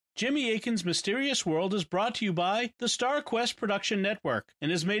Jimmy Akin's Mysterious World is brought to you by the Star Quest Production Network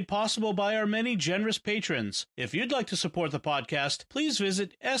and is made possible by our many generous patrons. If you'd like to support the podcast, please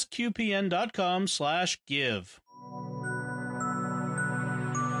visit sqpn.com/give.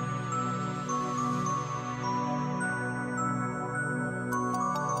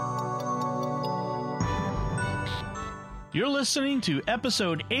 You're listening to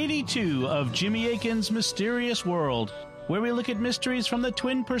episode 82 of Jimmy Akin's Mysterious World, where we look at mysteries from the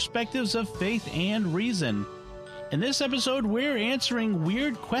twin perspectives of faith and reason. In this episode, we're answering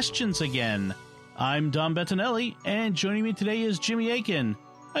weird questions again. I'm Dom Bettinelli, and joining me today is Jimmy Akin.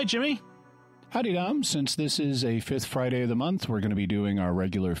 Hi, Jimmy. Howdy, Dom. Since this is a fifth Friday of the month, we're going to be doing our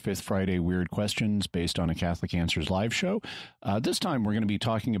regular Fifth Friday Weird Questions based on a Catholic Answers live show. This time, we're going to be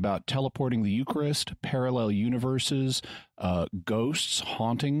talking about teleporting the Eucharist, parallel universes, ghosts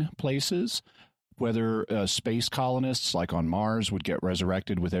haunting places, whether space colonists like on Mars would get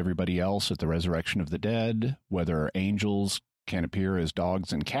resurrected with everybody else at the resurrection of the dead, whether angels can appear as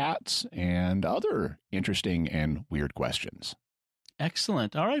dogs and cats, and other interesting and weird questions.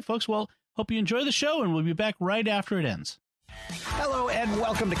 Excellent. All right, folks. Well, hope you enjoy the show, and we'll be back right after it ends. Hello, and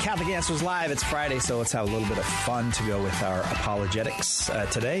welcome to Catholic Answers Live. It's Friday, so let's have a little bit of fun to go with our apologetics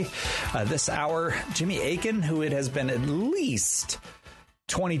today. This hour, Jimmy Akin, who it has been at least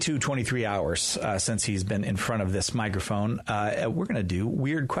 22, 23 hours since he's been in front of this microphone. We're going to do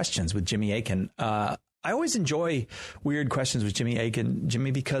weird questions with Jimmy Akin. I always enjoy weird questions with Jimmy Akin,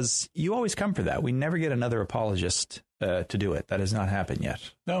 Jimmy, because you always come for that. We never get another apologist to do it. That has not happened yet.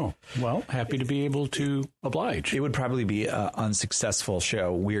 No. Well, happy to be able to oblige. It would probably be an unsuccessful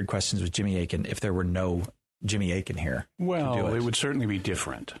show, Weird Questions with Jimmy Akin, if there were no Jimmy Akin here. Well, it would certainly be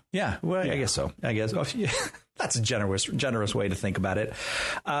different. Yeah, well, yeah. I guess so. I guess that's a generous way to think about it.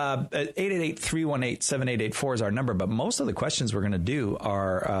 888-318-7884 is our number, but most of the questions we're going to do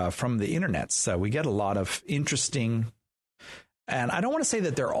are from the internet. So we get a lot of interesting, and I don't want to say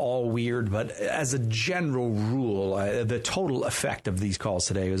that they're all weird, but as a general rule, the total effect of these calls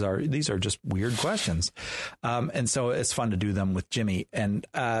today is these are just weird questions. And so it's fun to do them with Jimmy. And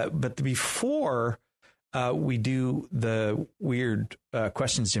but before we do the weird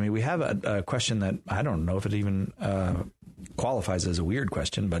questions, Jimmy, we have a question that I don't know if it even qualifies as a weird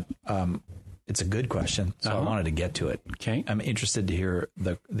question, but it's a good question. So I wanted to get to it. Okay. I'm interested to hear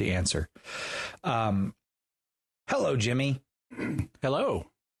the answer. Hello, Jimmy. Hello.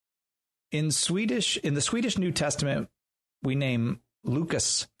 In the Swedish New Testament, we name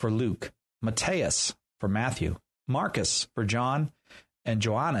Lucas for Luke, Matthias for Matthew, Marcus for John, and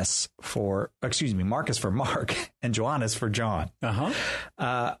Marcus for Mark, and Johannes for John.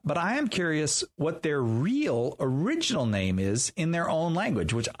 But I am curious what their real original name is in their own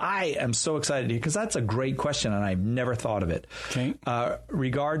language, which I am so excited to hear, because that's a great question, and I've never thought of it. Okay.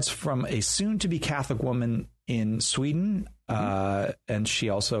 Regards from a soon-to-be Catholic woman in Sweden, and she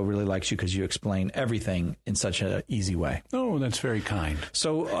also really likes you because you explain everything in such an easy way. Oh, that's very kind.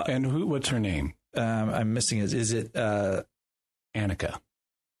 So, and what's her name? I'm missing it. Is it Annika?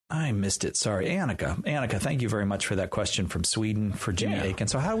 I missed it. Sorry. Annika, thank you very much for that question from Sweden for Jimmy Akin.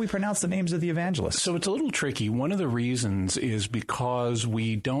 So how do we pronounce the names of the evangelists? So it's a little tricky. One of the reasons is because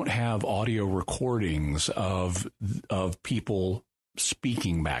we don't have audio recordings of people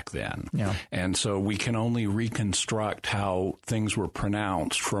speaking back then. Yeah. And so we can only reconstruct how things were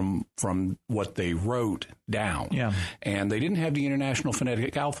pronounced from what they wrote down. Yeah. And they didn't have the International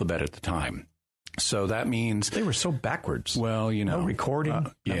Phonetic Alphabet at the time. So that means they were so backwards. Well, no recording.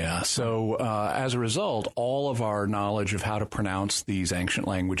 Yeah. So as a result, all of our knowledge of how to pronounce these ancient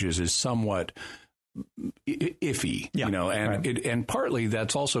languages is somewhat iffy, and partly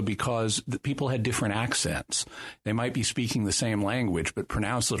that's also because the people had different accents. They might be speaking the same language, but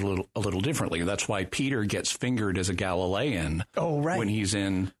pronounce it a little differently. That's why Peter gets fingered as a Galilean when he's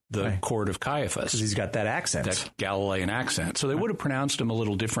in the court of Caiaphas. Because he's got that accent. That Galilean accent. So they would have pronounced him a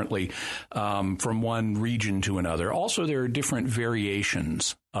little differently from one region to another. Also, there are different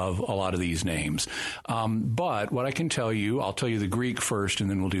variations of a lot of these names. But what I can tell you, I'll tell you the Greek first, and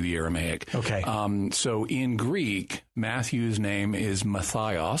then we'll do the Aramaic. Okay. So in Greek, Matthew's name is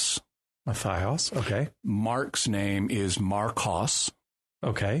Matthias. Matthias, okay. Mark's name is Markos.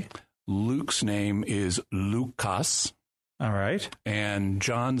 Okay. Luke's name is Lukas. All right. And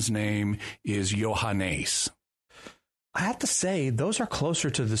John's name is Johannes. I have to say, those are closer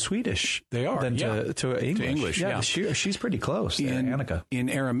to the Swedish than to English. To English, yeah. She's pretty close, Annika. In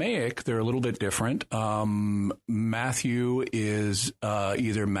Aramaic, they're a little bit different. Matthew is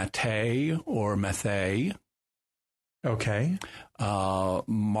either Mattei or Mathei. Okay.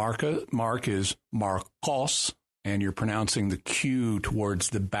 Mark is Markos. and you're pronouncing the Q towards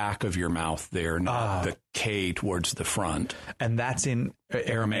the back of your mouth there, not the K towards the front. And that's in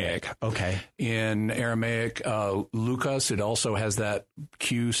Aramaic. Okay. In Aramaic, Lucas, it also has that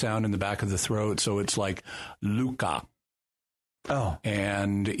Q sound in the back of the throat, so it's like Luca. Oh.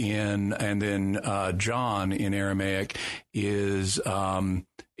 And then John in Aramaic is at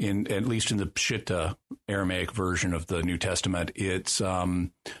least in the Pshita Aramaic version of the New Testament, it's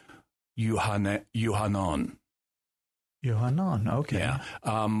Yohanan. Yohanan, okay. Yeah.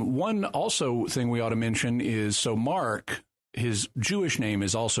 One also thing we ought to mention is, so Mark, his Jewish name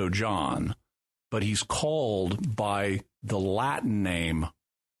is also John, but he's called by the Latin name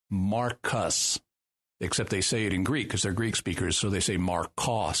Marcus, except they say it in Greek because they're Greek speakers, so they say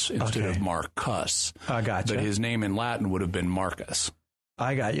Marcos instead of Marcus. I gotcha. But his name in Latin would have been Marcus.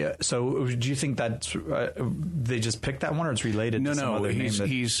 I got you. So, do you think that they just picked that one, or it's related to some other name?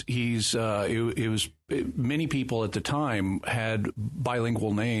 It was many people at the time had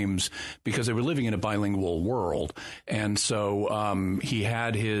bilingual names because they were living in a bilingual world, and so he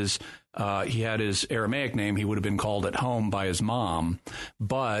had his Aramaic name. He would have been called at home by his mom,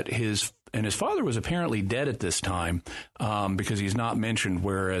 but his father was apparently dead at this time because he's not mentioned,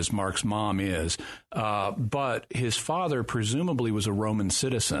 whereas Mark's mom is. But his father presumably was a Roman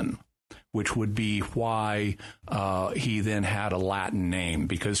citizen, which would be why he then had a Latin name.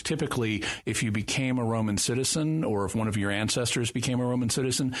 Because typically, if you became a Roman citizen, or if one of your ancestors became a Roman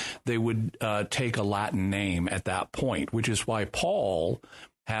citizen, they would take a Latin name at that point, which is why Paul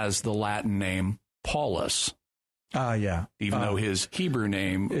has the Latin name Paulus. Yeah. Even though his Hebrew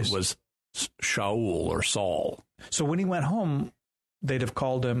name was Shaul or Saul. So when he went home, they'd have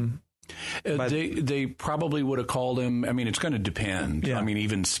called him. They probably would have called him. I mean, it's going to depend. Yeah. I mean,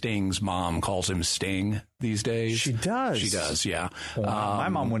 even Sting's mom calls him Sting these days. She does. She does. Yeah. My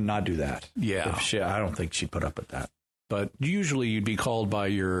mom would not do that. Yeah. I don't think she'd put up with that. But usually you'd be called by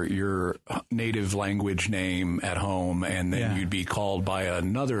your native language name at home, and then you'd be called by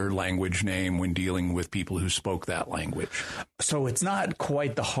another language name when dealing with people who spoke that language. So it's not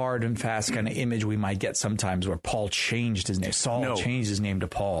quite the hard and fast kind of image we might get sometimes where Paul changed his name. Saul changed his name to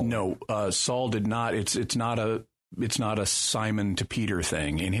Paul. No, Saul did not. It's not a Simon to Peter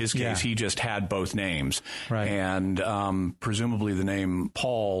thing. In his case, he just had both names. Right. And presumably the name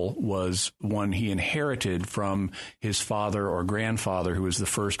Paul was one he inherited from his father or grandfather, who was the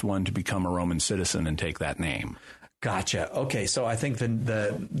first one to become a Roman citizen and take that name. Gotcha. Okay, so I think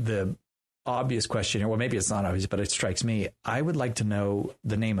the obvious question here, well, maybe it's not obvious, but it strikes me, I would like to know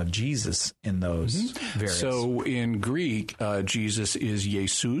the name of Jesus in those various. So in Greek, Jesus is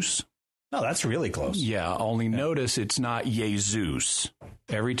Jesus. Oh, that's really close. Yeah, only notice it's not Jesus.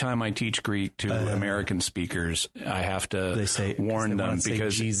 Every time I teach Greek to American speakers, I have to warn them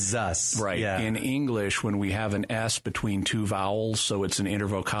because Jesus. Right. Yeah. In English, when we have an S between two vowels, so it's an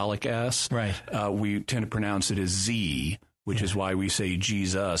intervocalic S, right. We tend to pronounce it as Z, which is why we say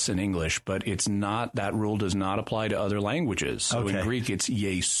Jesus in English, but it's not, that rule does not apply to other languages. So in Greek, it's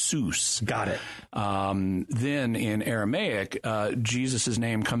Jesus. Got it. Then in Aramaic, Jesus'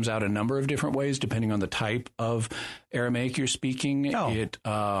 name comes out a number of different ways, depending on the type of Aramaic you're speaking. Oh.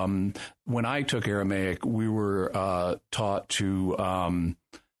 When I took Aramaic, we were taught to, now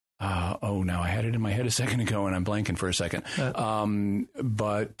I had it in my head a second ago and I'm blanking for a second.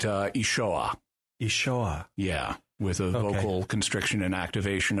 But Ishoah. Ishoah. Yeah. With a vocal constriction and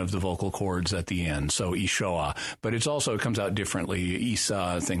activation of the vocal cords at the end. So Ishoah. But it comes out differently.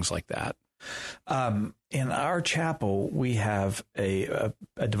 Isa, things like that. In our chapel, we have a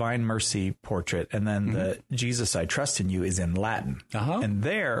Divine Mercy portrait, and then the Jesus I Trust in You is in Latin. And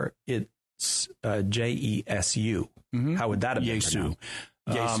there it's Jesu. How would that have been Jesu.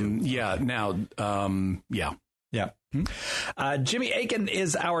 Yeah. Jimmy Akin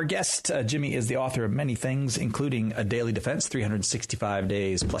is our guest. Jimmy is the author of many things, including A Daily Defense, 365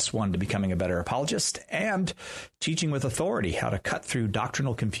 Days plus one to Becoming a Better Apologist, and Teaching with Authority, How to Cut Through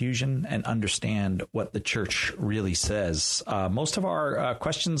Doctrinal Confusion and Understand What the Church Really Says. Most of our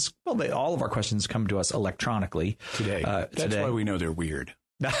questions, all of our questions come to us electronically. Today. That's why we know they're weird.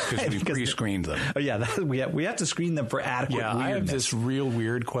 Because we pre-screened them. Oh, yeah. We have to screen them for adequate weirdness. I have this real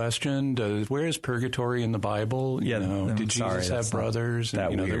weird question. Where is purgatory in the Bible? Did Jesus have brothers?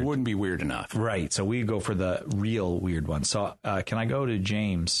 That wouldn't be weird enough. Right. So we go for the real weird one. So can I go to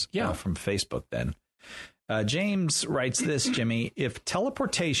James from Facebook then? James writes this, Jimmy. If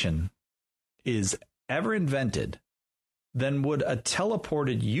teleportation is ever invented, then would a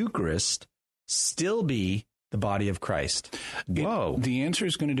teleported Eucharist still be the body of Christ? Whoa. The answer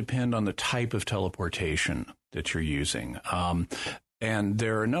is going to depend on the type of teleportation that you're using. And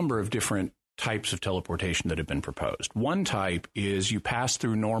there are a number of different types of teleportation that have been proposed. One type is you pass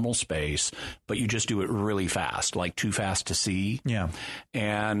through normal space, but you just do it really fast, like too fast to see. Yeah.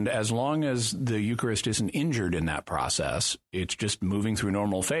 And as long as the Eucharist isn't injured in that process, it's just moving through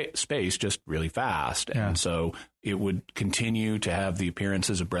normal space just really fast. Yeah. And so it would continue to have the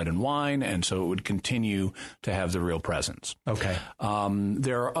appearances of bread and wine, and so it would continue to have the real presence. Okay.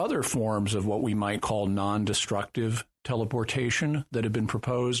 There are other forms of what we might call non-destructive teleportation that have been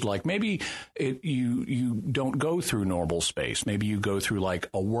proposed, like maybe you don't go through normal space. Maybe you go through like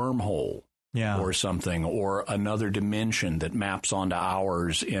a wormhole or something, or another dimension that maps onto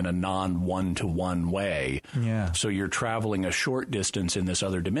ours in a non-one-to-one way. Yeah. So you're traveling a short distance in this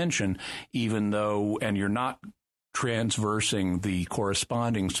other dimension, and you're not transversing the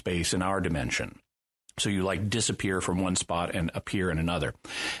corresponding space in our dimension. So you like disappear from one spot and appear in another.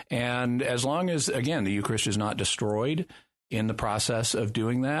 And as long as, again, the Eucharist is not destroyed in the process of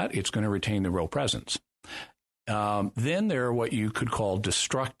doing that, it's going to retain the real presence. Then there are what you could call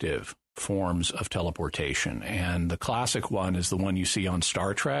destructive forms of teleportation. And the classic one is the one you see on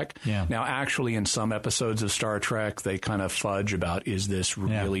Star Trek. Yeah. Now, actually, in some episodes of Star Trek, they kind of fudge about, is this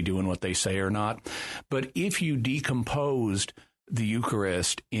really doing what they say or not? But if you decomposed the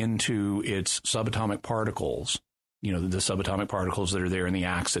Eucharist into its subatomic particles, the subatomic particles that are there in the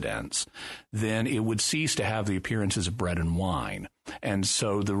accidents, then it would cease to have the appearances of bread and wine. And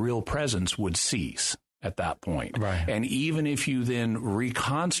so the real presence would cease at that point. Right. And even if you then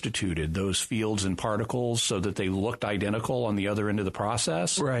reconstituted those fields and particles so that they looked identical on the other end of the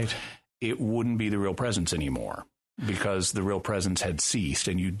process, right, it wouldn't be the real presence anymore, because the real presence had ceased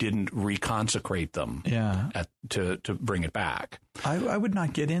and you didn't reconsecrate them to bring it back. I would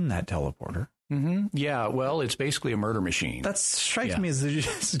not get in that teleporter. Mm-hmm. Yeah, well, it's basically a murder machine. That strikes me as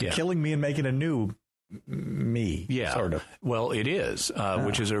just killing me and making a new me, sort of. Well, it is,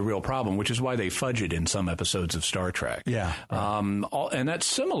 which is a real problem, which is why they fudge it in some episodes of Star Trek. Yeah. Right. And that's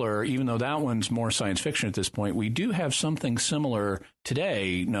similar, even though that one's more science fiction at this point. We do have something similar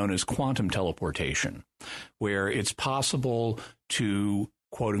today known as quantum teleportation, where it's possible to,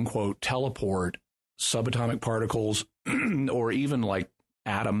 quote unquote, teleport subatomic particles or even like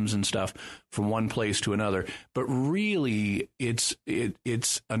atoms and stuff from one place to another. But really, it's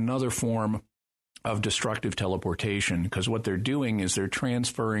another form of destructive teleportation, because what they're doing is they're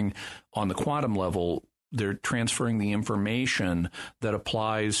transferring on the quantum level, they're transferring the information that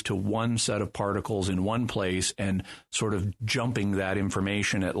applies to one set of particles in one place and sort of jumping that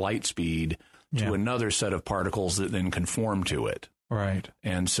information at light speed to another set of particles that then conform to it. Right.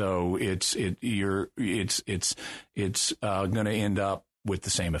 And so it's going to end up with the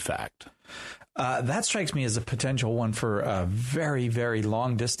same effect. That strikes me as a potential one for a very, very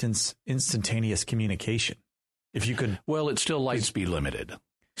long distance instantaneous communication. If you could. Well, it's still light speed limited.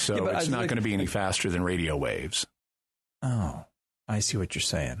 So it's not going to be any faster than radio waves. Oh, I see what you're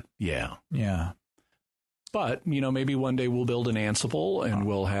saying. Yeah. Yeah. But, maybe one day we'll build an Ansible and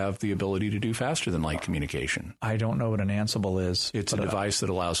we'll have the ability to do faster than light communication. I don't know what an Ansible is. It's a device that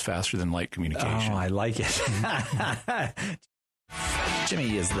allows faster than light communication. Oh, I like it.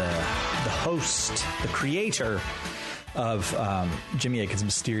 Jimmy is the host, the creator of Jimmy Akin's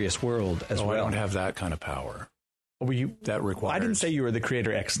Mysterious World as well. I don't have that kind of power. That requires. I didn't say you were the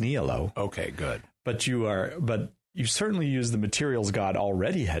creator ex nihilo. Okay, good. But you are. But you certainly use the materials God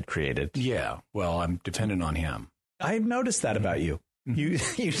already had created. Yeah. Well, I'm dependent on him. I've noticed that about you. You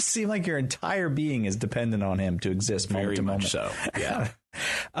seem like your entire being is dependent on him to exist moment to moment. Very much so.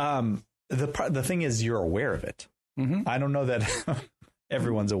 Yeah. The thing is, you're aware of it. Mm-hmm. I don't know that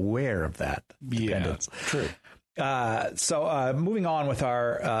everyone's aware of that dependence. Yeah, true. So moving on with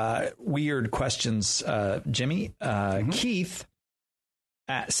our weird questions, Jimmy, Keith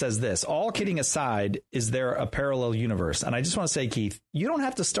says this: all kidding aside, is there a parallel universe? And I just want to say, Keith, you don't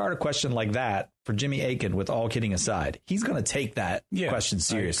have to start a question like that for Jimmy Akin with all kidding aside. He's going to take that question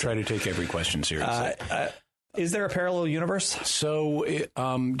seriously. I try to take every question seriously. Is there a parallel universe? So it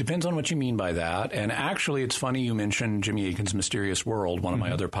depends on what you mean by that. And actually, it's funny you mentioned Jimmy Akin's Mysterious World, one of my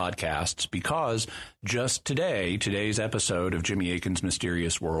other podcasts, because just today's episode of Jimmy Akin's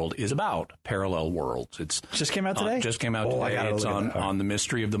Mysterious World is about parallel worlds. It's just came out today? Just came out today. It's on the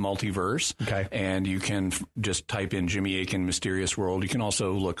mystery of the multiverse. Okay. And you can just type in Jimmy Akin Mysterious World. You can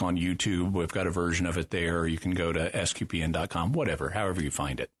also look on YouTube. We've got a version of it there. You can go to sqpn.com, however you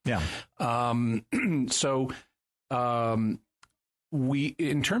find it. Yeah. We,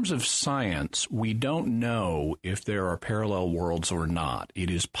 in terms of science, we don't know if there are parallel worlds or not. It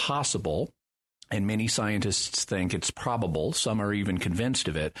is possible, and many scientists think it's probable. Some are even convinced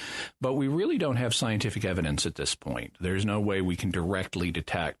of it, but we really don't have scientific evidence at this point. There's no way we can directly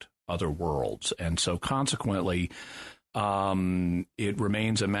detect other worlds. And so consequently, it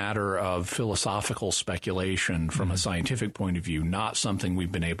remains a matter of philosophical speculation from a scientific point of view, not something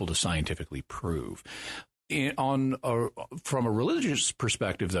we've been able to scientifically prove. From a religious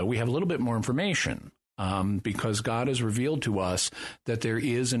perspective, though, we have a little bit more information because God has revealed to us that there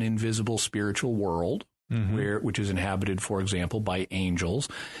is an invisible spiritual world which is inhabited, for example, by angels.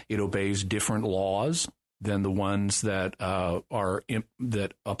 It obeys different laws than the ones that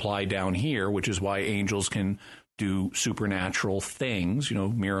that apply down here, which is why angels can do supernatural things,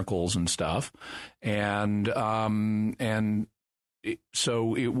 miracles and stuff. And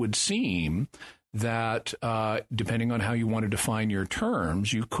so it would seem that depending on how you want to define your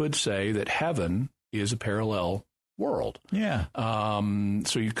terms, you could say that heaven is a parallel world. Yeah.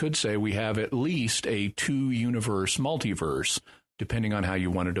 So you could say we have at least a two-universe multiverse, depending on how you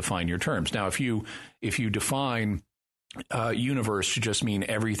want to define your terms. Now, if you define universe to just mean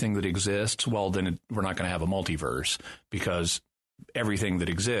everything that exists, well, then we're not going to have a multiverse because everything that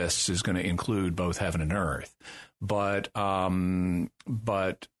exists is going to include both heaven and earth. But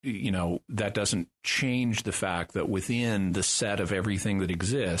that doesn't change the fact that within the set of everything that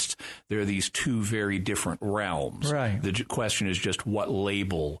exists, there are these two very different realms. Right. The question is just what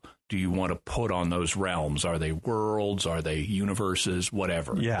label do you want to put on those realms? Are they worlds? Are they universes?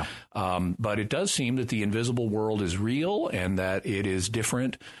 Whatever. Yeah. But it does seem that the invisible world is real and that it is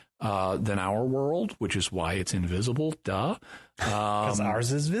different than our world, which is why it's invisible. Duh. Because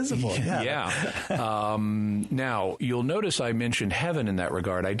ours is visible. Yeah. Now, you'll notice I mentioned heaven in that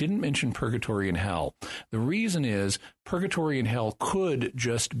regard. I didn't mention purgatory and hell. The reason is purgatory and hell could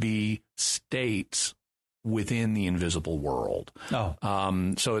just be states within the invisible world. Oh.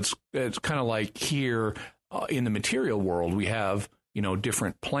 So it's kind of like here in the material world, we have,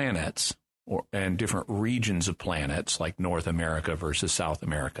 different planets and different regions of planets like North America versus South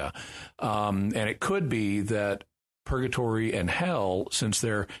America. And it could be that purgatory and hell, since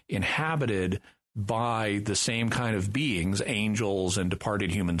they're inhabited by the same kind of beings, angels and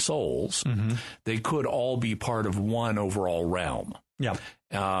departed human souls, they could all be part of one overall realm. Yeah.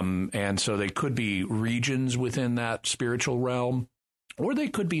 And so they could be regions within that spiritual realm, or they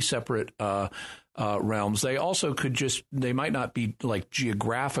could be separate realms. They also they might not be like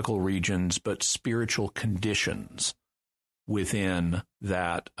geographical regions, but spiritual conditions within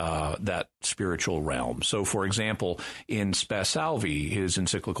that spiritual realm. So, for example, in Spe Salvi, his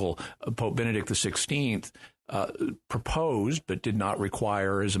encyclical, Pope Benedict XVI proposed, but did not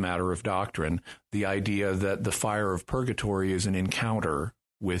require as a matter of doctrine, the idea that the fire of purgatory is an encounter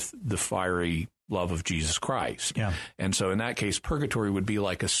with the fiery love of Jesus Christ. Yeah. And so in that case, purgatory would be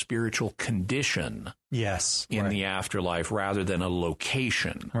like a spiritual condition in the afterlife rather than a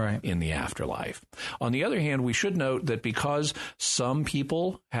location in the afterlife. On the other hand, we should note that because some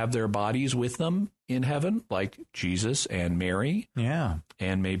people have their bodies with them in heaven, like Jesus and Mary,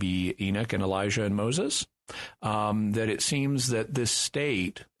 and maybe Enoch and Elijah and Moses, that it seems that this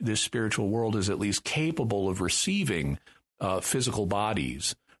spiritual world is at least capable of receiving physical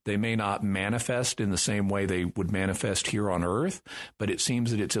bodies. They may not manifest in the same way they would manifest here on Earth, but it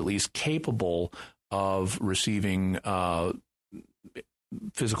seems that it's at least capable of receiving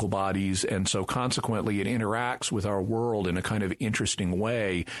physical bodies. And so consequently, it interacts with our world in a kind of interesting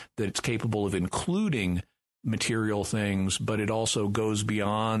way that it's capable of including material things, but it also goes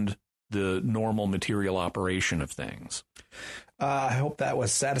beyond the normal material operation of things. I hope that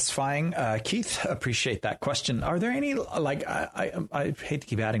was satisfying. Keith, appreciate that question. Are there any, I hate to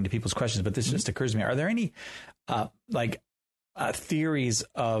keep adding to people's questions, but this just occurs to me. Are there any, theories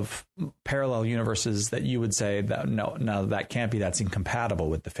of parallel universes that you would say that, no, that can't be, that's incompatible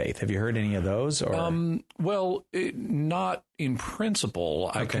with the faith? Have you heard any of those? Or? Not in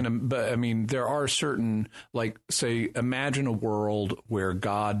principle. Okay. But I mean, there are certain, say, imagine a world where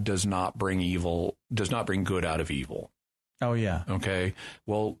God does not bring good out of evil. Oh, yeah. Okay.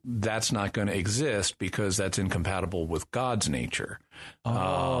 Well, that's not going to exist because that's incompatible with God's nature.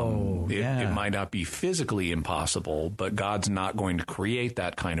 It might not be physically impossible, but God's not going to create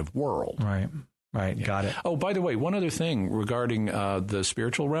that kind of world. Right. Yeah. Got it. Oh, by the way, one other thing regarding the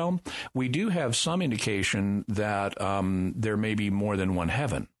spiritual realm, we do have some indication that there may be more than one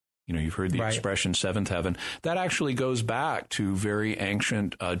heaven. You've heard the expression seventh heaven. That actually goes back to very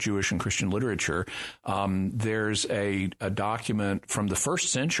ancient Jewish and Christian literature. There's a document from the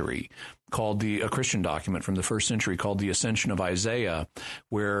first century a Christian document from the first century called the Ascension of Isaiah,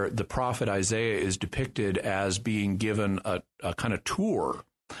 where the prophet Isaiah is depicted as being given a kind of tour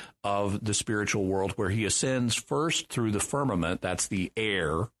of the spiritual world, where he ascends first through the firmament, that's the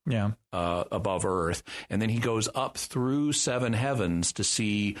air above earth, and then he goes up through seven heavens to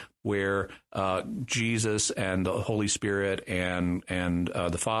see where Jesus and the Holy Spirit and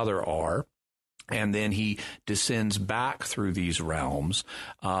the Father are. And then he descends back through these realms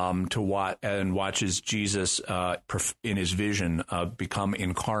to watches Jesus in his vision become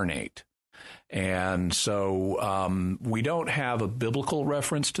incarnate. And so we don't have a biblical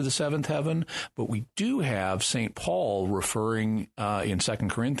reference to the seventh heaven, but we do have St. Paul referring in 2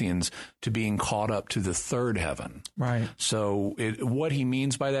 Corinthians to being caught up to the third heaven. Right. So what he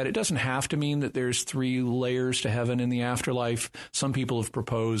means by that, it doesn't have to mean that there's three layers to heaven in the afterlife. Some people have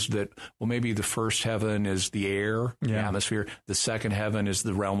proposed that, well, maybe the first heaven is the air, the atmosphere. The second heaven is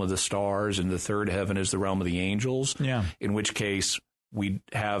the realm of the stars, and the third heaven is the realm of the angels. Yeah. In which case, we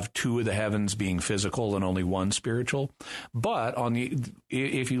have two of the heavens being physical and only one spiritual. But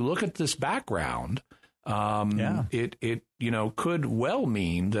if you look at this background, it could well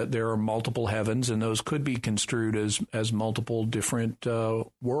mean that there are multiple heavens, and those could be construed as multiple different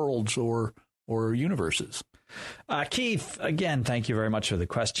worlds or universes. Keith, again, thank you very much for the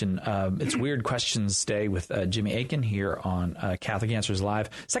question. It's Weird Questions Day with Jimmy Akin here on Catholic Answers Live.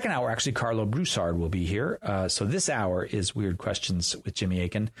 Second hour, actually, Carlo Broussard will be here. So this hour is Weird Questions with Jimmy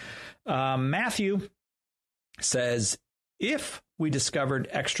Akin. Matthew says, if we discovered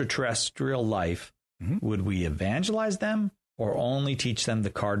extraterrestrial life, would we evangelize them or only teach them the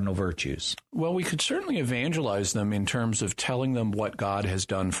cardinal virtues? Well, we could certainly evangelize them in terms of telling them what God has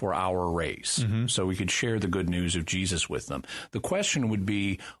done for our race. So we could share the good news of Jesus with them. The question would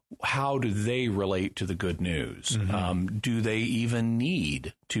be, how do they relate to the good news? Do they even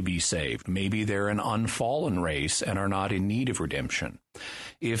need to be saved? Maybe they're an unfallen race and are not in need of redemption.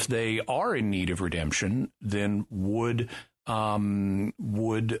 If they are in need of redemption, then would the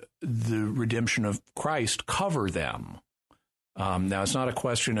redemption of Christ cover them? Now, it's not a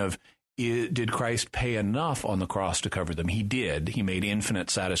question of did Christ pay enough on the cross to cover them? He did. He made infinite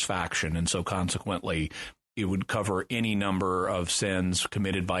satisfaction. And so consequently, it would cover any number of sins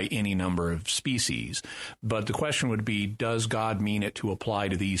committed by any number of species. But the question would be, does God mean it to apply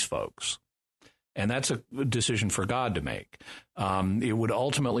to these folks? And that's a decision for God to make. It would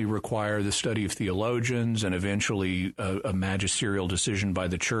ultimately require the study of theologians and eventually a magisterial decision by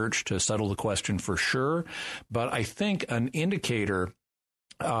the church to settle the question for sure. But I think an indicator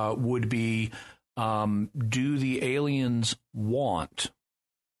would be, do the aliens want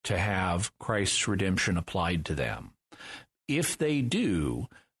to have Christ's redemption applied to them? If they do,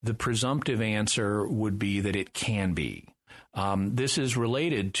 the presumptive answer would be that it can be. This is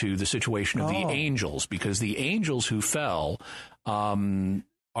related to the situation of the angels, because the angels who fell are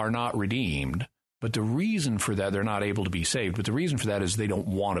not redeemed. But the reason for that, they're not able to be saved. But the reason for that is they don't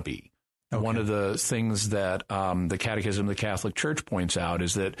want to be. Okay. One of the things that the Catechism of the Catholic Church points out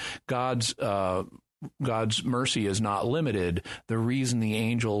is that God's mercy is not limited. The reason the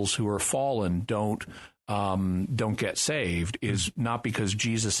angels who are fallen don't get saved is not because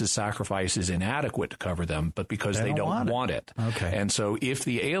Jesus' sacrifice is inadequate to cover them, but because they don't want it. Okay. And so if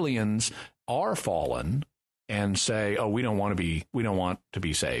the aliens are fallen and say, "Oh, we don't want to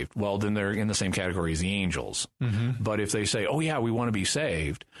be saved," well, then they're in the same category as the angels. But if they say, "Oh, yeah, we want to be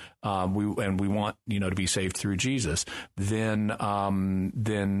saved, we want to be saved through Jesus," then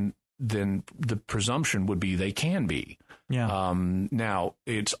the presumption would be they can be. Yeah. Now,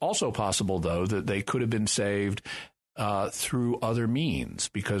 it's also possible, though, that they could have been saved through other means,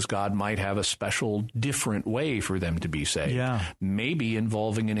 because God might have a special, different way for them to be saved. Yeah. Maybe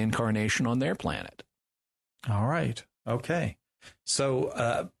involving an incarnation on their planet. All right. Okay.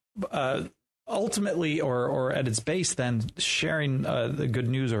 So ultimately, or at its base, then, sharing the good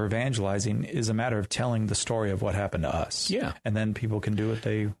news or evangelizing is a matter of telling the story of what happened to us. Yeah. And then people can do what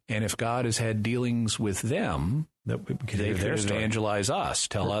they... And if God has had dealings with them, that they could evangelize us,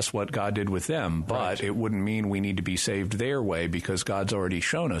 tell us what God did with them. But it wouldn't mean we need to be saved their way, because God's already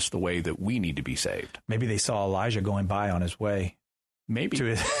shown us the way that we need to be saved. Maybe they saw Elijah going by on his way. Maybe. To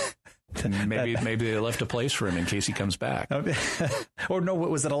his... Maybe they left a place for him in case he comes back. Or no,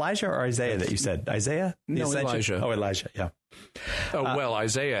 was it Elijah or Isaiah that you said? Isaiah? No, Elijah. Oh, Elijah, yeah. Well,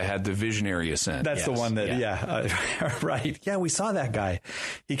 Isaiah had the visionary ascent. That's the one that, right. Yeah, we saw that guy.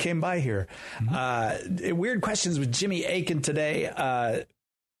 He came by here. Weird Questions with Jimmy Akin today.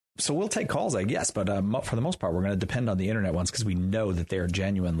 So we'll take calls, I guess, but for the most part, we're going to depend on the internet ones because we know that they are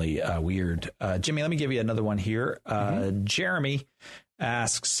genuinely weird. Jimmy, let me give you another one here. Jeremy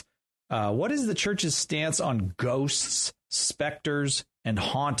asks, what is the church's stance on ghosts, specters, and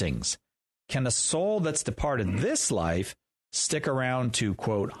hauntings? Can a soul that's departed this life stick around to,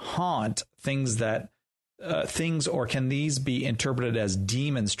 quote, haunt things that or can these be interpreted as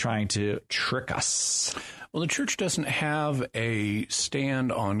demons trying to trick us? Well, the church doesn't have a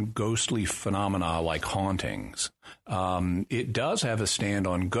stand on ghostly phenomena like hauntings. It does have a stand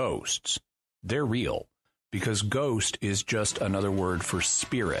on ghosts. They're real, because ghost is just another word for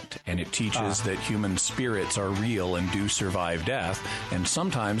spirit, and it teaches that human spirits are real and do survive death, and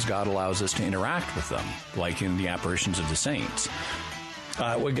sometimes God allows us to interact with them, like in the apparitions of the saints.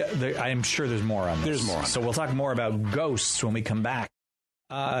 I'm sure there's more on this. There's more on So we'll talk more about ghosts when we come back.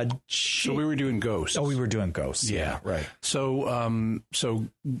 So we were doing ghosts. Oh, we were doing ghosts. Yeah, right. So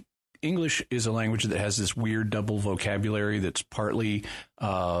English is a language that has this weird double vocabulary that's partly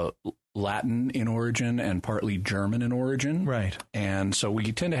Latin in origin and partly German in origin. Right. And so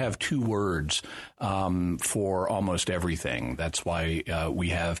we tend to have two words for almost everything. That's why we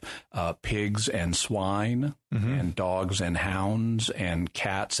have pigs and swine, and dogs and hounds, and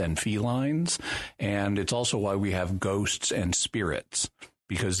cats and felines. And it's also why we have ghosts and spirits,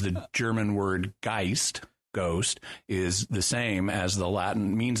 because the German word Geist, ghost, is the same as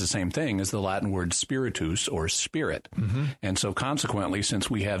means the same thing as the Latin word spiritus, or spirit. And so consequently, since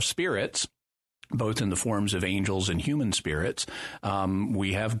we have spirits, both in the forms of angels and human spirits,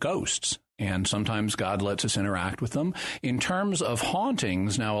 we have ghosts. And sometimes God lets us interact with them. In terms of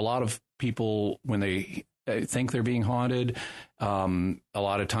hauntings, now a lot of people, when they think they're being haunted, a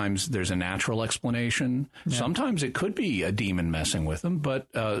lot of times there's a natural explanation. Yeah. Sometimes it could be a demon messing with them, but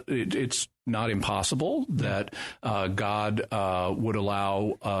it's not impossible that God would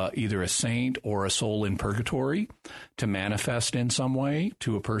allow either a saint or a soul in purgatory to manifest in some way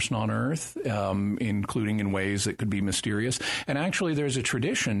to a person on earth, including in ways that could be mysterious. And actually, there's a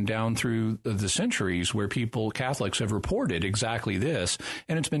tradition down through the centuries where Catholics have reported exactly this,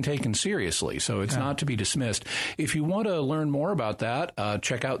 and it's been taken seriously. So it's not to be dismissed. If you want to learn more about that,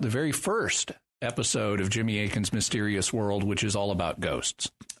 check out the very first episode of Jimmy Akin's Mysterious World, which is all about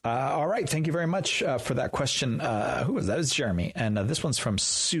ghosts. All right. Thank you very much for that question. Who was that? It's Jeremy. And this one's from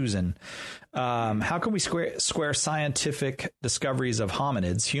Susan. How can we square scientific discoveries of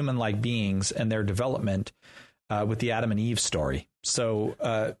hominids, human-like beings, and their development with the Adam and Eve story? So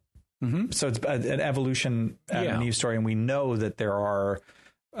so it's an evolution Adam and Eve story, and we know that there are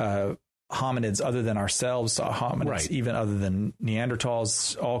hominids other than ourselves, hominids even other than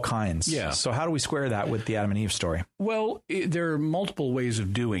Neanderthals, all kinds. Yeah. So how do we square that with the Adam and Eve story? Well, there are multiple ways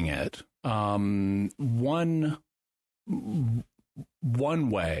of doing it. One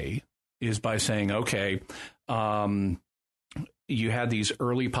way is by saying, okay, you had these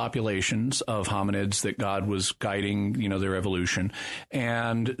early populations of hominids that God was guiding, their evolution,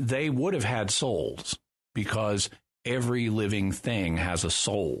 and they would have had souls, because every living thing has a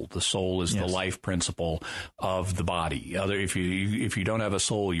soul. The soul is the life principle of the body. If you don't have a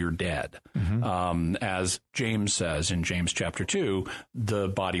soul, you're dead. As James says in James chapter 2, the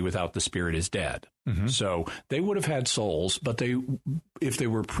body without the spirit is dead. So they would have had souls, but if they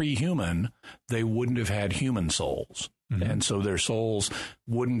were pre-human, they wouldn't have had human souls. And so their souls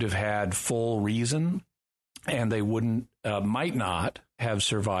wouldn't have had full reason, and they might not have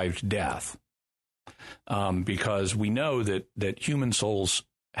survived death. Because we know that human souls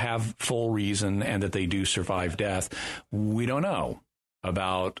have full reason and that they do survive death. We don't know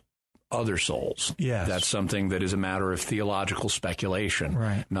about other souls. Yes. That's something that is a matter of theological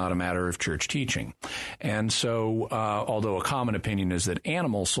speculation, not a matter of church teaching. And so, although a common opinion is that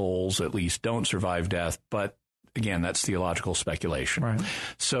animal souls at least don't survive death, but again, that's theological speculation. Right.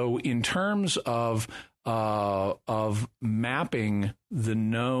 So in terms of mapping the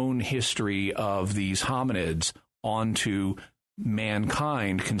known history of these hominids onto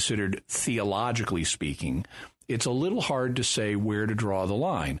mankind, considered theologically speaking, it's a little hard to say where to draw the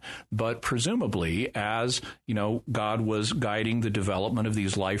line. But presumably, as God was guiding the development of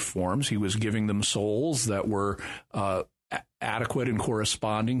these life forms, he was giving them souls that were adequate and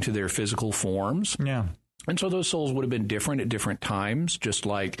corresponding to their physical forms. Yeah. And so those souls would have been different at different times, just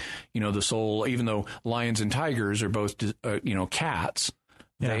like, the soul, even though lions and tigers are both, cats,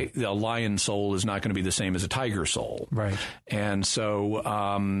 the lion soul is not going to be the same as a tiger soul. Right. And so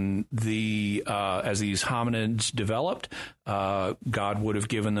as these hominids developed, God would have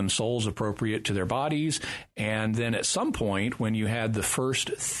given them souls appropriate to their bodies. And then at some point, when you had the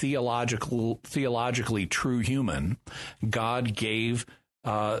first theologically true human, God gave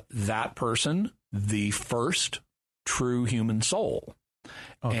that person the first true human soul.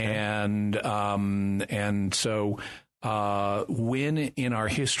 Okay. And so when in our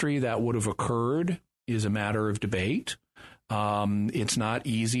history that would have occurred is a matter of debate. It's not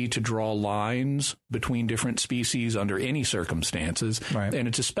easy to draw lines between different species under any circumstances. Right. And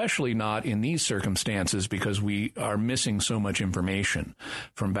it's especially not in these circumstances because we are missing so much information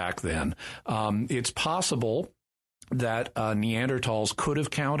from back then. It's possible that Neanderthals could have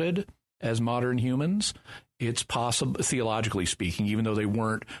counted as modern humans. It's possible, theologically speaking, even though they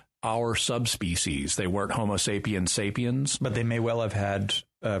weren't our subspecies. They weren't Homo sapiens sapiens. But they may well have had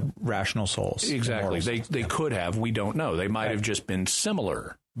rational souls. Exactly. They could have. We don't know. They might have just been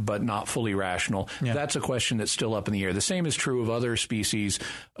similar, but not fully rational. Yeah. That's a question that's still up in the air. The same is true of other species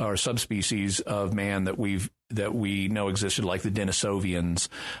or subspecies of man that we know existed, like the Denisovians.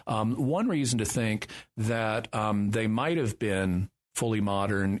 One reason to think that they might have been fully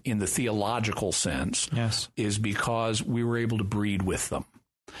modern in the theological sense is because we were able to breed with them.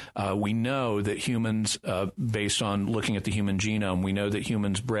 We know that humans, based on looking at the human genome, we know that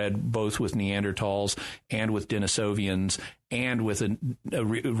humans bred both with Neanderthals and with Denisovians and with a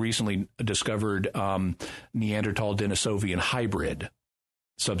recently discovered Neanderthal-Denisovian hybrid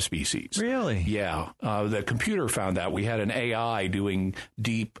subspecies. Really? Yeah. The computer found that. We had an AI doing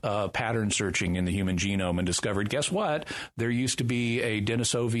deep pattern searching in the human genome and discovered, guess what? There used to be a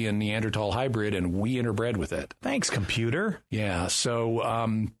Denisovian Neanderthal hybrid, and we interbred with it. Thanks, computer. Yeah.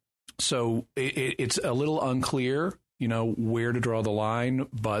 So it's a little unclear, where to draw the line,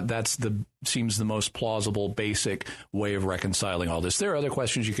 but seems the most plausible, basic way of reconciling all this. There are other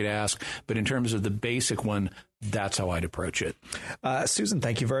questions you could ask, but in terms of the basic one, that's how I'd approach it. Susan,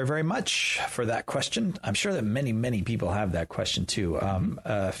 thank you very, very much for that question. I'm sure that many, many people have that question too.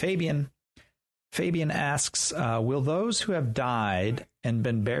 Fabian asks, will those who have died and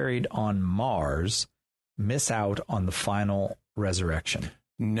been buried on Mars miss out on the final resurrection?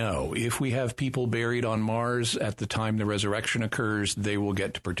 No. If we have people buried on Mars at the time the resurrection occurs, they will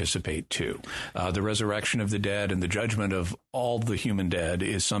get to participate too. The resurrection of the dead and the judgment of all the human dead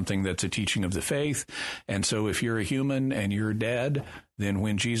is something that's a teaching of the faith. And so if you're a human and you're dead, then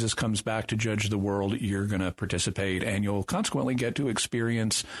when Jesus comes back to judge the world, you're going to participate, and you'll consequently get to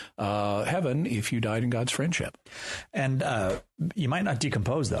experience heaven if you died in God's friendship. And you might not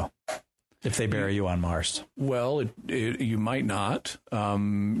decompose, though, if they bury you on Mars. Well, you might not. Not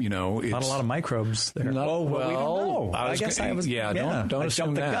a lot of microbes there. We don't know. I guess I was. Yeah, don't I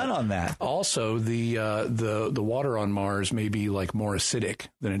assume jumped the gun on that. Also, the water on Mars may be like more acidic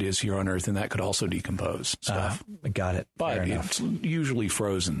than it is here on Earth, and that could also decompose stuff. Got it. But it's usually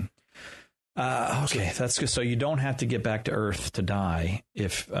frozen. Okay, that's good. So you don't have to get back to Earth to die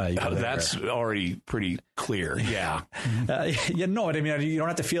if you go there. That's already pretty clear. Yeah. You know what I mean? You don't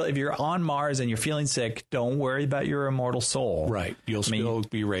have to feel, if you're on Mars and you're feeling sick, don't worry about your immortal soul. Right. You'll still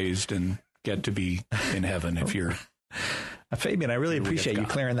be raised and get to be in heaven if you're... Fabian, I really appreciate you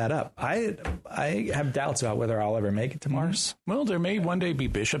clearing that up. I have doubts about whether I'll ever make it to Mars. Well, there may one day be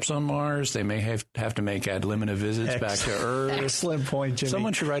bishops on Mars. They may have to make ad limina visits back to Earth. Excellent point, Jimmy.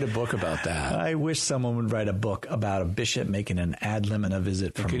 Someone should write a book about that. I wish someone would write a book about a bishop making an ad limina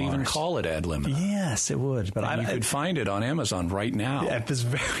visit from Mars. You could even call it ad limina. Yes, it would. But you could find it on Amazon right now. At this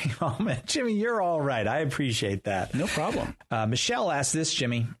very moment. Jimmy, you're all right. I appreciate that. No problem. Michelle asked this,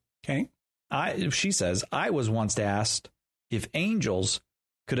 Jimmy. Okay. She says, I was once asked if angels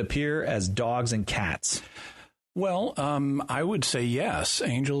could appear as dogs and cats. Well, I would say yes.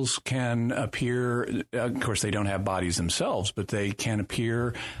 Angels can appear, of course, they don't have bodies themselves, but they can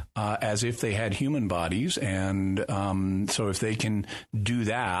appear as if they had human bodies. And so if they can do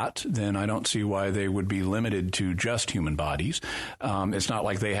that, then I don't see why they would be limited to just human bodies. It's not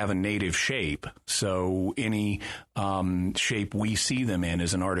like they have a native shape. So any shape we see them in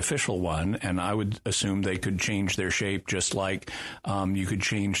is an artificial one. And I would assume they could change their shape just like you could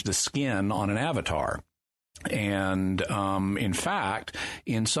change the skin on an avatar. And in fact,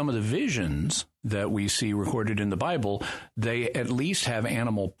 in some of the visions that we see recorded in the Bible, they at least have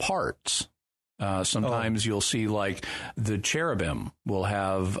animal parts. Sometimes you'll see like the cherubim will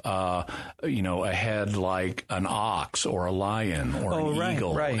have, a head like an ox or a lion or an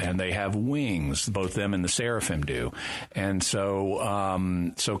eagle, and they have wings. Both them and the seraphim do, and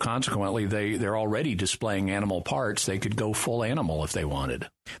so consequently they're already displaying animal parts. They could go full animal if they wanted.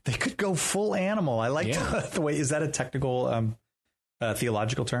 They could go full animal. I like the way. Is that a technical?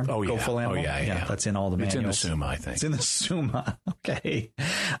 Theological term? Oh, yeah. Go full animal? Oh, yeah. That's in all the manuals. It's in the Summa, I think. It's in the Summa. Okay.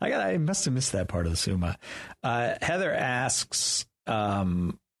 I must have missed that part of the Summa. Heather asks,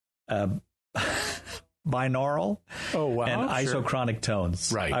 binaural and isochronic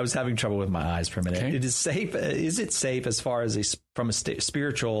tones. Right. I was having trouble with my eyes for a minute. Okay. It is safe. Is it safe as far as from a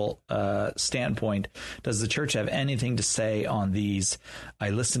spiritual standpoint? Does the church have anything to say on these? I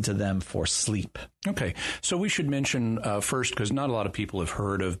listen to them for sleep. Okay. So we should mention first, because not a lot of people have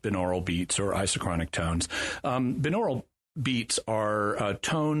heard of binaural beats or isochronic tones. Binaural beats are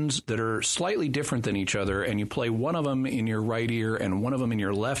tones that are slightly different than each other, and you play one of them in your right ear and one of them in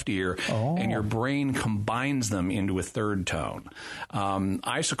your left ear, and your brain combines them into a third tone.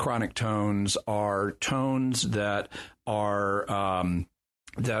 Isochronic tones are tones that are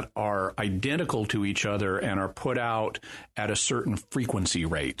identical to each other and are put out at a certain frequency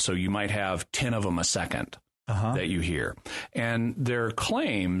rate. So you might have 10 of them a second. That you hear. And there are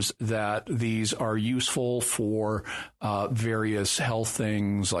claims that these are useful for various health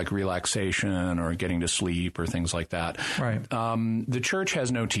things like relaxation or getting to sleep or things like that. Right. The church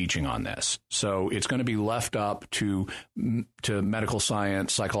has no teaching on this. So it's going to be left up to medical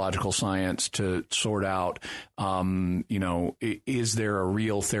science, psychological science to sort out, is there a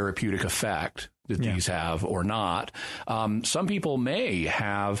real therapeutic effect that these have or not? Some people may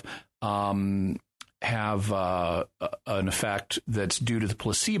have an effect that's due to the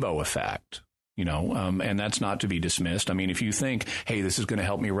placebo effect, and that's not to be dismissed. I mean, if you think, hey, this is going to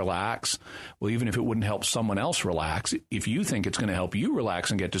help me relax, well, even if it wouldn't help someone else relax, if you think it's going to help you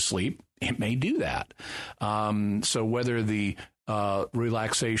relax and get to sleep, it may do that. So whether the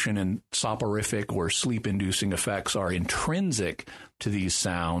relaxation and soporific or sleep-inducing effects are intrinsic to these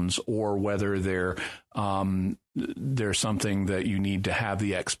sounds, or whether they're something that you need to have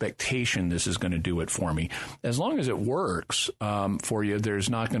the expectation this is going to do it for me. As long as it works for you, there's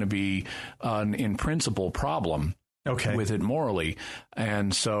not going to be an in principle problem with it morally.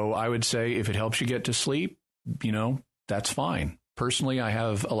 And so I would say if it helps you get to sleep, that's fine. Personally, I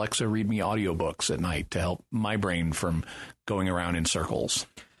have Alexa read me audiobooks at night to help my brain from going around in circles.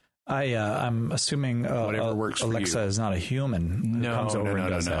 I'm assuming whatever works for Alexa you. Is not a human.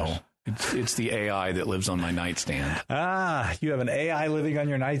 No. It's the AI that lives on my nightstand. You have an AI living on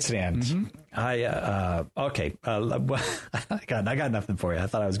your nightstand. Mm-hmm. Okay. I got nothing for you. I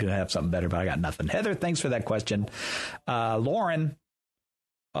thought I was going to have something better, but I got nothing. Heather, thanks for that question. Lauren,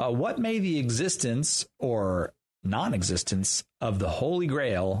 what may the existence or non-existence of the Holy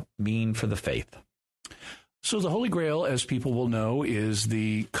Grail mean for the faith? So the Holy Grail, as people will know, is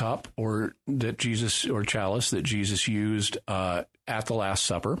the cup or chalice that Jesus used at the Last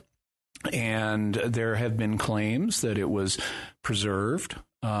Supper. And there have been claims that it was preserved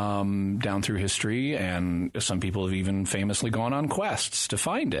down through history, and some people have even famously gone on quests to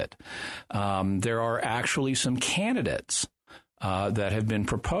find it. There are actually some candidates that have been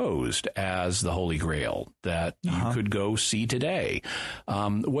proposed as the Holy Grail that you could go see today.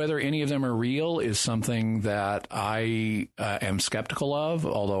 Whether any of them are real is something that I am skeptical of,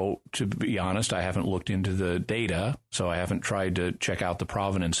 although, to be honest, I haven't looked into the data, so I haven't tried to check out the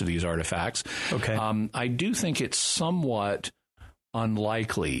provenance of these artifacts. Okay. I do think it's somewhat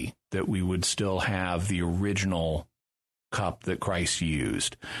unlikely that we would still have the original cup that Christ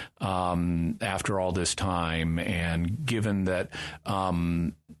used after all this time, and given that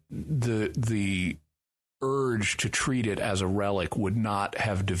the urge to treat it as a relic would not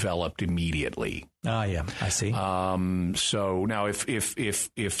have developed immediately. Yeah, I see. So now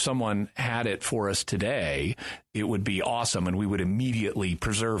if someone had it for us today, it would be awesome, and we would immediately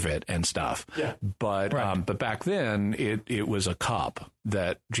preserve it and stuff. Yeah. But but back then it was a cup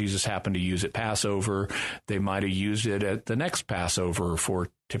that Jesus happened to use at Passover. They might have used it at the next Passover for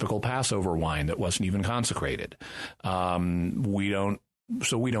typical Passover wine that wasn't even consecrated. We don't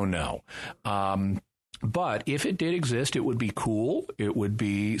know. But if it did exist, it would be cool. It would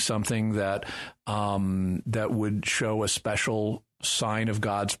be something that that would show a special sign of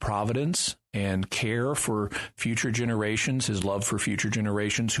God's providence and care for future generations, his love for future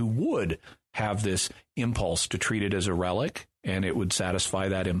generations who would have this impulse to treat it as a relic, and it would satisfy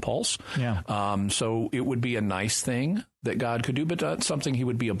that impulse. Yeah. So it would be a nice thing that God could do, but not something he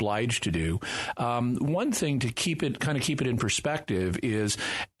would be obliged to do. One thing to keep it in perspective is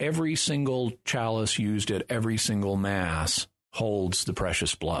every single chalice used at every single Mass holds the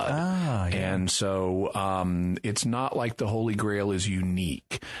precious blood. Yeah. And so it's not like the Holy Grail is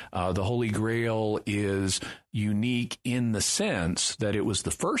unique. The Holy Grail is unique in the sense that it was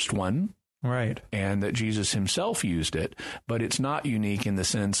the first one, right, and that Jesus himself used it, but it's not unique in the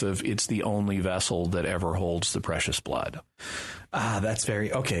sense of it's the only vessel that ever holds the precious blood. That's very,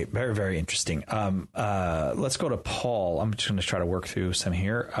 very interesting. Let's go to Paul. I'm just going to try to work through some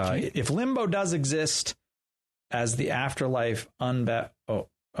here. If limbo does exist as the afterlife,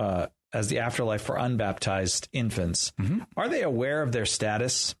 as the afterlife for unbaptized infants. Are they aware of their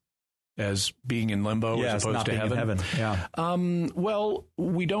status as being in limbo as opposed to heaven? Yeah. Well,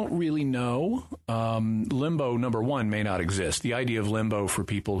 we don't really know. Limbo, number one, may not exist. The idea of limbo for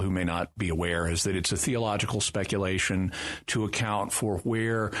people who may not be aware is that it's a theological speculation to account for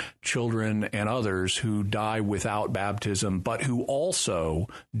where children and others who die without baptism, but who also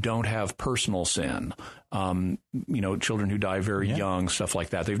don't have personal sin. Children who die very young, stuff like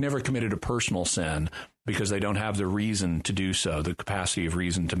that. They've never committed a personal sin because they don't have the reason to do so, the capacity of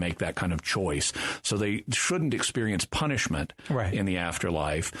reason to make that kind of choice. So they shouldn't experience punishment in the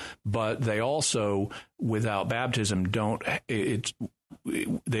afterlife, but they also, without baptism, they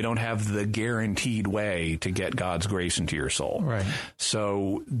don't have the guaranteed way to get God's grace into your soul. Right.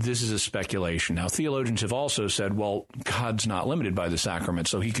 So this is a speculation. Now, theologians have also said, well, God's not limited by the sacrament,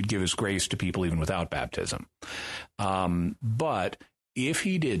 so he could give his grace to people even without baptism. But if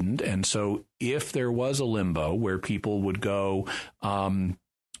he didn't, and so if there was a limbo where people would go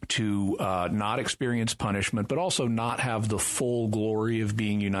to not experience punishment, but also not have the full glory of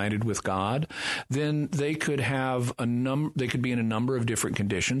being united with God, then they could have they could be in a number of different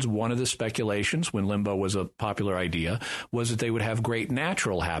conditions. One of the speculations, when limbo was a popular idea, was that they would have great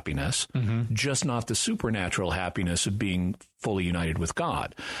natural happiness, just not the supernatural happiness of being fully united with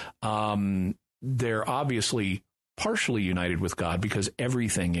God. They're obviously partially united with God because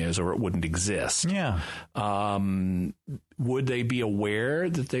everything is, or it wouldn't exist. Yeah. Would they be aware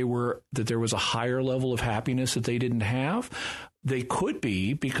that there was a higher level of happiness that they didn't have? They could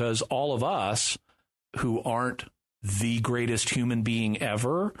be, because all of us who aren't the greatest human being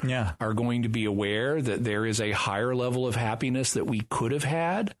ever are going to be aware that there is a higher level of happiness that we could have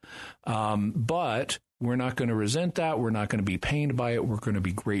had. But we're not going to resent that. We're not going to be pained by it. We're going to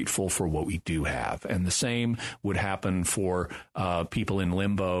be grateful for what we do have. And the same would happen for people in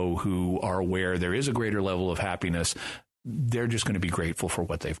limbo who are aware there is a greater level of happiness. They're just going to be grateful for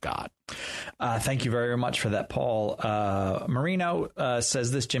what they've got. Thank you very much for that, Paul. Marino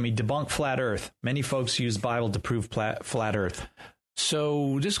says this, Jimmy: debunk flat Earth. Many folks use Bible to prove flat Earth.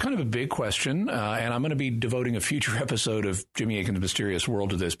 So this is kind of a big question, and I'm going to be devoting a future episode of Jimmy Akin's Mysterious World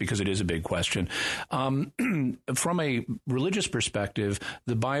to this because it is a big question. From a religious perspective,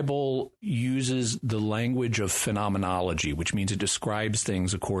 the Bible uses the language of phenomenology, which means it describes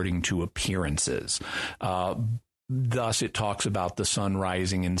things according to appearances. Thus, it talks about the sun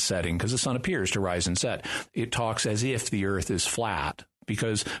rising and setting because the sun appears to rise and set. It talks as if the earth is flat,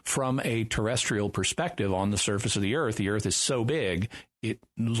 because from a terrestrial perspective on the surface of the earth is so big, it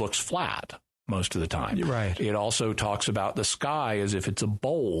looks flat most of the time. Right. It also talks about the sky as if it's a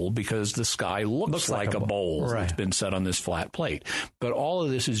bowl because the sky looks like a bowl that's been set on this flat plate. But all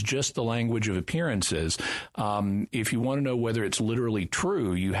of this is just the language of appearances. If you want to know whether it's literally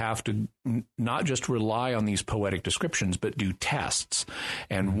true, you have to not just rely on these poetic descriptions, but do tests.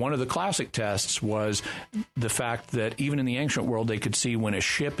 And one of the classic tests was the fact that even in the ancient world, they could see when a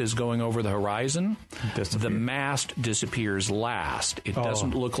ship is going over the horizon, the mast disappears last. It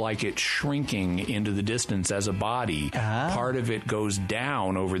doesn't look like it's shrinking into the distance as a body. Part of it goes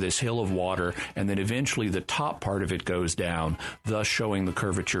down over this hill of water, and then eventually the top part of it goes down, thus showing the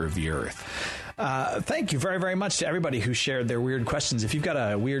curvature of the earth. Thank you very, very much to everybody who shared their weird questions. If you've got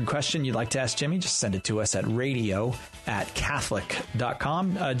a weird question you'd like to ask Jimmy, just send it to us at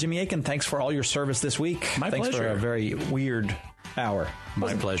radio@catholic.com. Jimmy Akin, thanks for all your service this week. Thanks pleasure. For a very weird hour.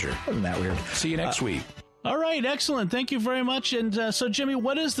 My pleasure. Wasn't that weird? See you next week. All right, excellent. Thank you very much. And so, Jimmy,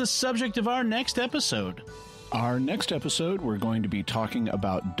 what is the subject of our next episode? Our next episode, we're going to be talking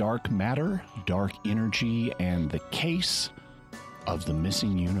about dark matter, dark energy, and the case of the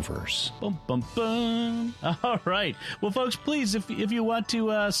missing universe. Bum, bum, bum. All right. Well, folks, please, if you want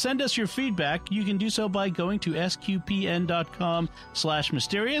to send us your feedback, you can do so by going to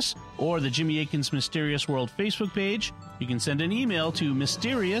sqpn.com/mysterious or the Jimmy Akin's Mysterious World Facebook page. You can send an email to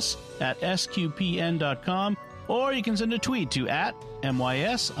mysterious@sqpn.com, or you can send a tweet to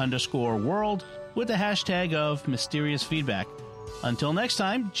 @MYS_world with the hashtag of mysterious feedback. Until next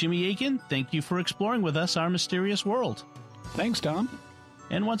time, Jimmy Akin, thank you for exploring with us our mysterious world. Thanks, Dom.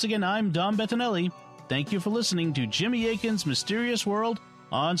 And once again, I'm Dom Bettinelli. Thank you for listening to Jimmy Akin's Mysterious World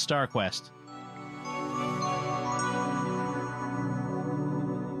on StarQuest.